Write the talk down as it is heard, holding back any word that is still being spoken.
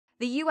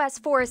The U.S.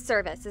 Forest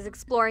Service is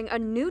exploring a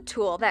new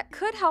tool that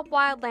could help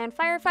wildland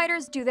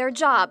firefighters do their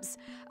jobs: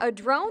 a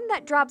drone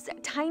that drops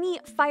tiny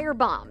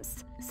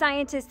firebombs.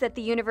 Scientists at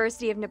the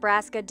University of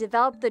Nebraska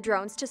developed the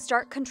drones to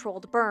start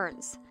controlled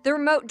burns. The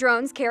remote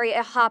drones carry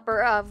a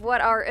hopper of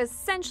what are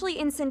essentially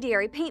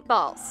incendiary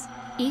paintballs.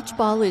 Each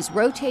ball is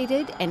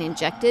rotated and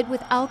injected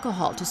with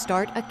alcohol to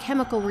start a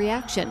chemical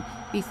reaction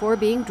before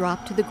being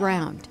dropped to the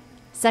ground.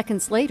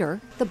 Seconds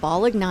later, the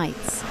ball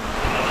ignites.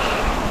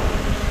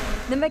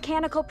 The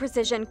mechanical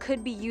precision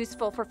could be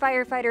useful for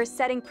firefighters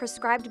setting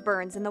prescribed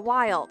burns in the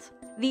wild.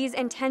 These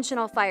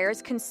intentional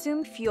fires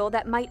consume fuel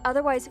that might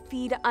otherwise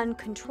feed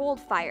uncontrolled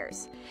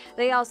fires.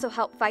 They also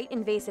help fight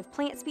invasive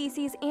plant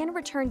species and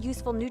return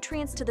useful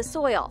nutrients to the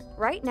soil.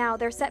 Right now,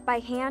 they're set by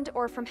hand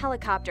or from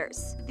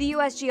helicopters. The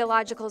U.S.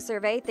 Geological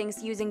Survey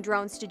thinks using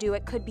drones to do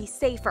it could be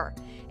safer.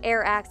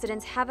 Air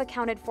accidents have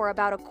accounted for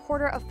about a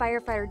quarter of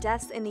firefighter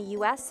deaths in the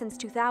U.S. since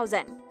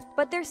 2000.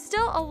 But there's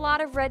still a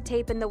lot of red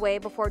tape in the way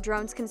before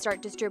drones can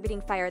start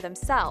distributing fire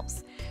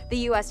themselves. The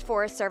U.S.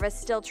 Forest Service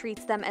still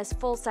treats them as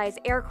full-size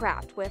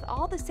aircraft with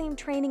all the same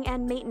training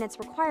and maintenance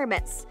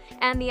requirements.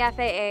 And the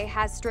FAA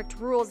has strict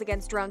rules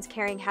against drones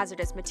carrying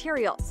hazardous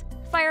materials.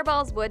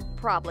 Fireballs would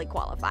probably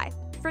qualify.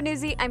 For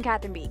Newsy, I'm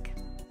Katherine Beek.